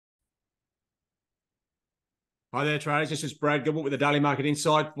Hi there, traders. This is Brad Gilbert with the Daily Market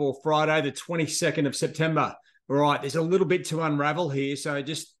Insight for Friday, the 22nd of September. All right, there's a little bit to unravel here, so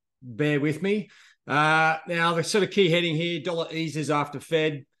just bear with me. Now, the sort of key heading here, dollar eases after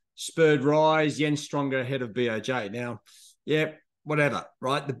Fed, spurred rise, yen stronger ahead of BOJ. Now, yeah, whatever,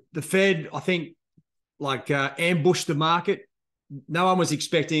 right? The Fed, I think, ambushed the market. No one was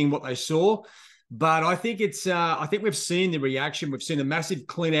expecting what they saw, but I think I think we've seen the reaction. We've seen a massive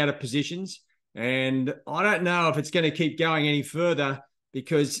clean out of positions. And I don't know if it's going to keep going any further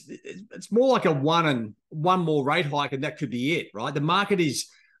because it's more like a one more rate hike, and that could be it, right? The market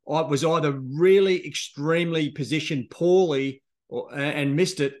was either really extremely positioned poorly and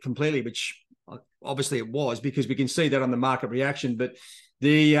missed it completely, which obviously it was because we can see that on the market reaction. But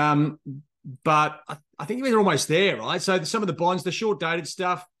I think we're almost there, right? So some of the bonds, the short dated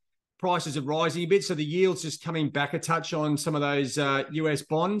stuff, prices are rising a bit, so the yields just coming back a touch on some of those US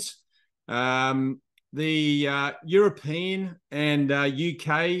bonds. The European and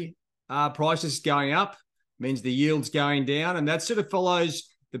UK prices going up means the yield's going down, and that sort of follows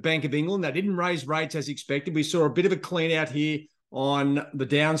the Bank of England. They didn't raise rates as expected. We saw a bit of a clean out here on the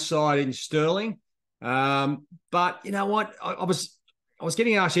downside in sterling. But you know what? I was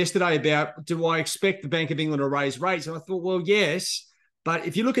getting asked yesterday about, do I expect the Bank of England to raise rates? And I thought, well, yes. But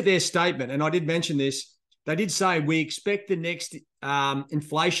if you look at their statement, and I did mention this, they did say we expect the next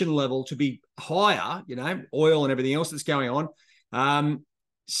inflation level to be higher, oil and everything else that's going on.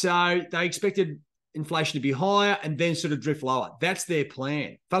 So they expected inflation to be higher and then sort of drift lower. That's their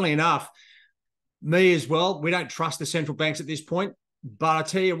plan. Funnily enough, me as well, we don't trust the central banks at this point. But I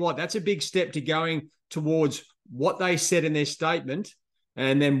tell you what, that's a big step to going towards what they said in their statement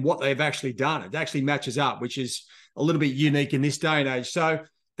and then what they've actually done. It actually matches up, which is a little bit unique in this day and age. So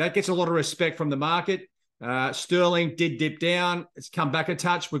that gets a lot of respect from the market. Sterling did dip down. It's come back a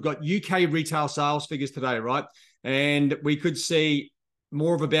touch. We've got UK retail sales figures today, right? And we could see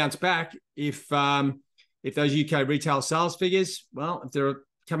more of a bounce back if those UK retail sales figures, well, if they're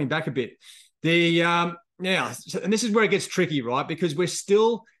coming back a bit. Now, and this is where it gets tricky, right? Because we're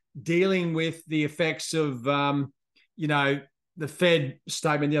still dealing with the effects of, the Fed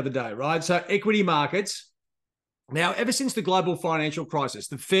statement the other day, right? So equity markets. Now, ever since the global financial crisis,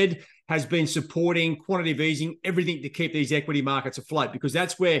 the Fed has been supporting quantitative easing, everything to keep these equity markets afloat, because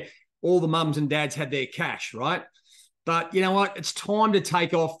that's where all the mums and dads had their cash, right? But you know what? It's time to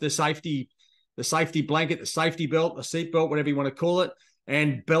take off the safety blanket, the safety belt, the seat belt, whatever you want to call it,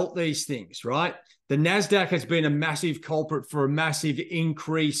 and belt these things, right? The NASDAQ has been a massive culprit for a massive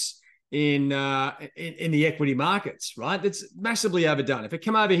increase in the equity markets, right? That's massively overdone. If it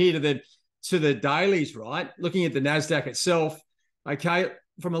come over here to the dailies, right? Looking at the NASDAQ itself, okay,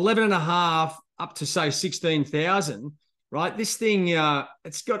 from 11.5 up to say 16,000, right? This thing,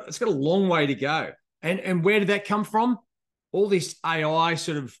 it's got a long way to go. And where did that come from? All this AI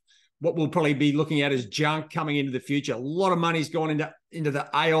sort of what we'll probably be looking at as junk coming into the future. A lot of money's gone into the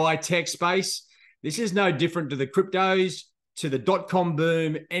AI tech space. This is no different to the cryptos, to the .com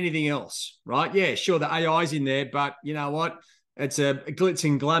boom, anything else, right? Yeah, sure, the AI's in there, but you know what? It's a glitz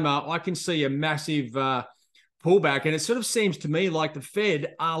and glamour. I can see a massive pullback, and it sort of seems to me like the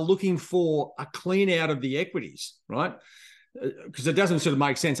Fed are looking for a clean out of the equities, right? Because it doesn't sort of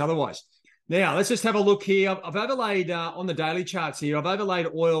make sense otherwise. Now, let's just have a look here. I've overlaid on the daily charts here, I've overlaid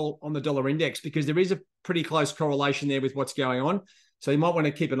oil on the dollar index because there is a pretty close correlation there with what's going on. So you might want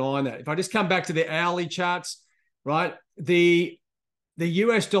to keep an eye on that. If I just come back to the hourly charts, right, the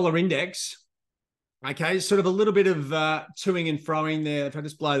US dollar index, okay, sort of a little bit of toing and froing there. If I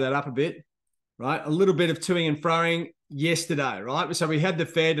just blow that up a bit, right, a little bit of toing and froing yesterday, right? So we had the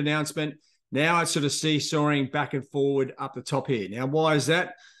Fed announcement. Now it's sort of seesawing back and forward up the top here. Now, why is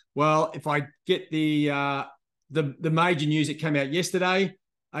that? Well, if I get the major news that came out yesterday,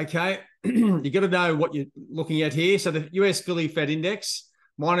 okay, you got to know what you're looking at here. So the US Philly Fed Index,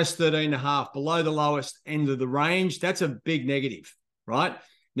 minus 13.5, below the lowest end of the range. That's a big negative, right?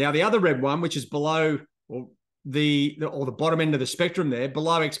 Now, the other red one, which is below the bottom end of the spectrum there,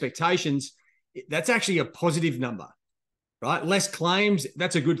 below expectations, that's actually a positive number, right? Less claims,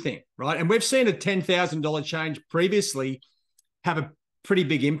 that's a good thing, right? And we've seen a $10,000 change previously have a pretty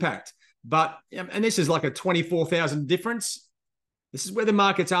big impact. But, and this is like a 24,000 difference. This is where the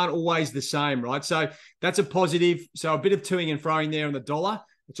markets aren't always the same, right? So that's a positive. So a bit of toing and froing there on the dollar.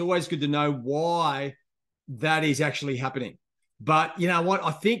 It's always good to know why that is actually happening. But you know what?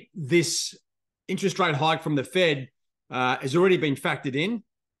 I think this interest rate hike from the Fed has already been factored in,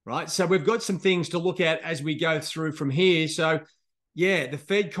 right? So we've got some things to look at as we go through from here. So yeah, the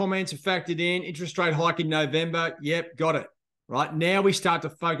Fed comments are factored in. Interest rate hike in November. Yep, got it. Right now we start to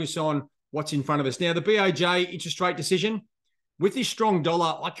focus on what's in front of us. Now, the BOJ interest rate decision, with this strong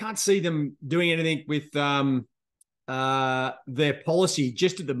dollar, I can't see them doing anything with their policy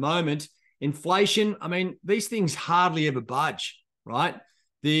just at the moment. Inflation, I mean, these things hardly ever budge, right?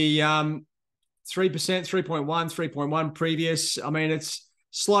 The 3%, 3.1, 3.1 previous, I mean, it's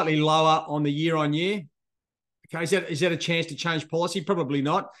slightly lower on the year on year. Okay, is that a chance to change policy? Probably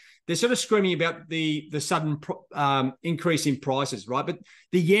not. They're sort of screaming about the sudden increase in prices, right? But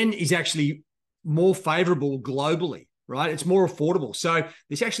the yen is actually more favorable globally, right? It's more affordable. So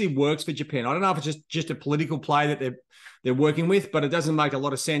this actually works for Japan. I don't know if it's just a political play that they're working with, but it doesn't make a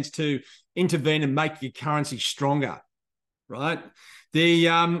lot of sense to intervene and make your currency stronger, right?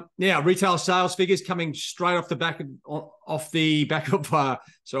 The retail sales figures coming straight off the back of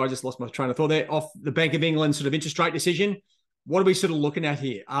sorry, I just lost my train of thought there, off the Bank of England sort of interest rate decision. What are we sort of looking at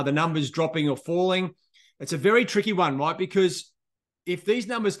here? Are the numbers dropping or falling? It's a very tricky one, right? Because if these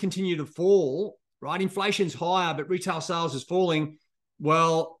numbers continue to fall, right, inflation's higher, but retail sales is falling,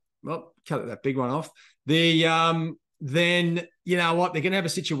 well, cut that big one off. Then you know what? They're going to have a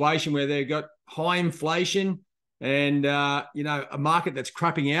situation where they've got high inflation and, a market that's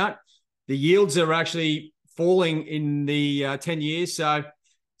crapping out. The yields are actually falling in the 10 years. So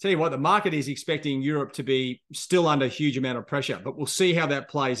tell you what, the market is expecting Europe to be still under a huge amount of pressure, but we'll see how that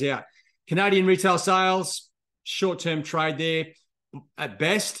plays out. Canadian retail sales, short-term trade there at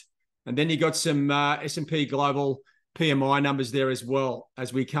best. And then you got some S&P Global PMI numbers there as well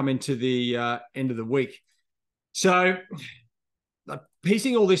as we come into the end of the week. So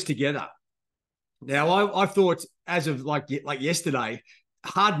piecing all this together, now I thought as of like yesterday,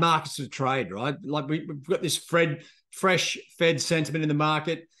 hard markets to trade, right? Like we've got this fresh Fed sentiment in the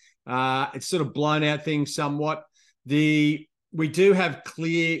market. It's sort of blown out things somewhat. We do have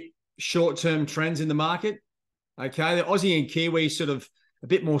clear short-term trends in the market. Okay, the Aussie and Kiwi sort of a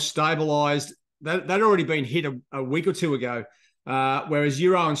bit more stabilized. They'd already been hit a week or two ago, whereas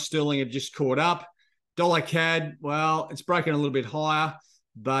Euro and Sterling have just caught up. Dollar CAD, well, it's broken a little bit higher,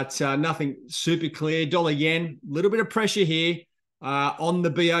 but nothing super clear. Dollar yen, a little bit of pressure here on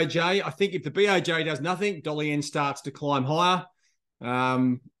the BOJ. I think if the BOJ does nothing, dollar yen starts to climb higher.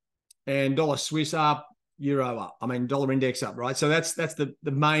 And dollar Swiss up, Euro up. I mean, dollar index up, right? So that's the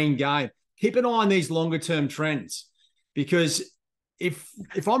main game. Keep an eye on these longer term trends, because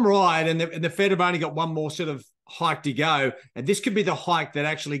if I'm right and the Fed have only got one more sort of hike to go, and this could be the hike that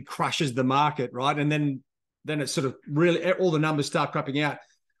actually crushes the market, right? And then it's sort of really all the numbers start crapping out.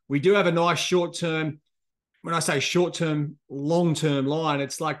 We do have a nice short term. When I say short term, long term line,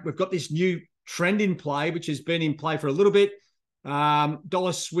 it's like we've got this new trend in play, which has been in play for a little bit.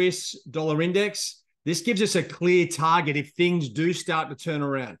 Dollar Swiss, dollar index. This gives us a clear target if things do start to turn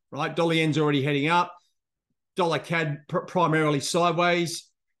around, right? Dollar yen's already heading up. Dollar CAD primarily sideways.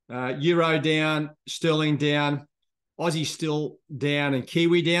 Euro down, Sterling down, Aussie still down, and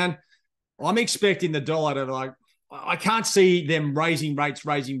Kiwi down. I'm expecting the dollar to I can't see them raising rates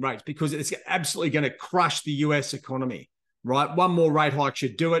because it's absolutely going to crush the US economy, right? One more rate hike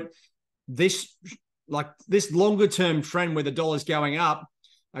should do it. This longer term trend where the dollar's going up,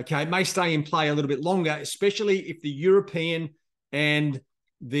 okay, may stay in play a little bit longer, especially if the European and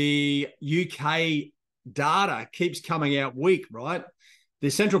the UK data keeps coming out weak, right? The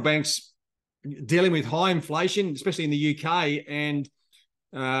central banks dealing with high inflation, especially in the UK, and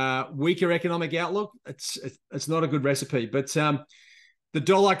weaker economic outlook. It's not a good recipe. But the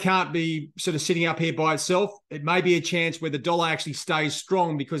dollar can't be sort of sitting up here by itself. It may be a chance where the dollar actually stays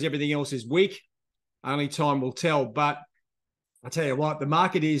strong because everything else is weak. Only time will tell. But I tell you what, the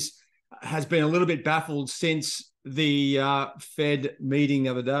market has been a little bit baffled since the Fed meeting the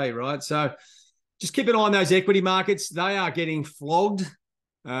other day, right? So just keep an eye on those equity markets. They are getting flogged,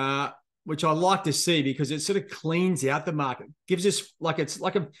 which I like to see because it sort of cleans out the market. Gives us it's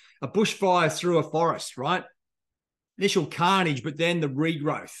like a bushfire through a forest, right? Initial carnage, but then the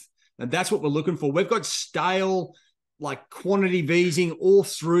regrowth. And that's what we're looking for. We've got stale, quantity easing all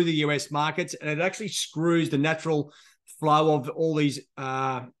through the US markets, and it actually screws the natural flow of all these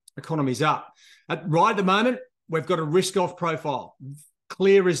economies up. Right at the moment, we've got a risk-off profile.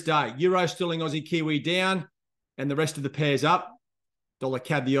 Clear as day. Euro, Sterling, Aussie, Kiwi down, and the rest of the pairs up. Dollar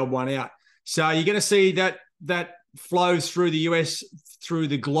CAD, the odd one out. So you're going to see that flows through the US, through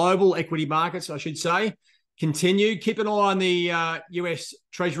the global equity markets, I should say, continue. Keep an eye on the US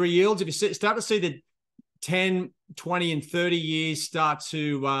Treasury yields. If you start to see the 10, 20, and 30 years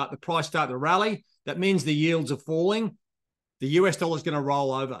the price start to rally, that means the yields are falling. The US dollar is going to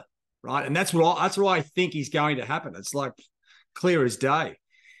roll over, right? And that's what I think is going to happen. It's clear as day.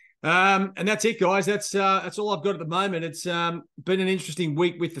 And that's it, guys. That's all I've got at the moment. It's been an interesting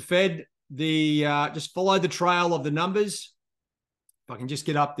week with the Fed. the just follow the trail of the numbers. If I can just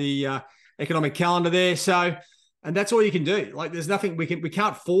get up the economic calendar there. So, and that's all you can do. Like, there's nothing we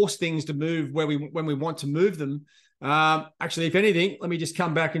can't force things to move when we want to move them. Actually, if anything, let me just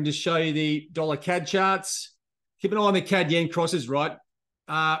come back and just show you the dollar CAD charts. Keep an eye on the CAD yen crosses, right?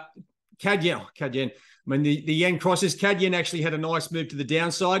 CAD yen. I mean, the yen crosses. CAD yen actually had a nice move to the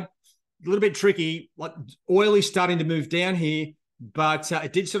downside. A little bit tricky. Like, oil is starting to move down here, but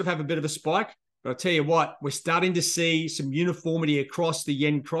it did sort of have a bit of a spike. But I'll tell you what, we're starting to see some uniformity across the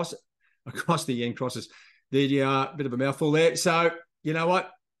yen crosses. The bit of a mouthful there. So, you know what?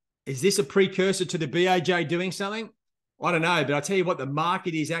 Is this a precursor to the BOJ doing something? I don't know, but I'll tell you what, the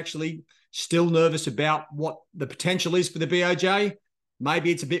market is actually still nervous about what the potential is for the BOJ.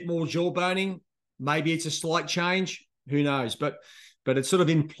 Maybe it's a bit more jawboning. Maybe it's a slight change. Who knows? But it's sort of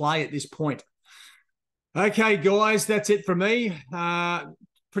in play at this point. Okay, guys, that's it from me.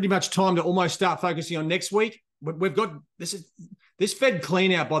 Pretty much time to almost start focusing on next week. We've got this Fed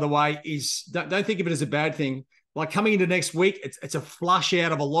clean out, by the way, is don't think of it as a bad thing. Like, coming into next week, it's a flush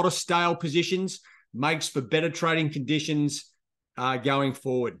out of a lot of stale positions, makes for better trading conditions going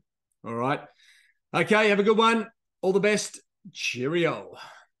forward. All right. Okay, have a good one. All the best. Cheerio.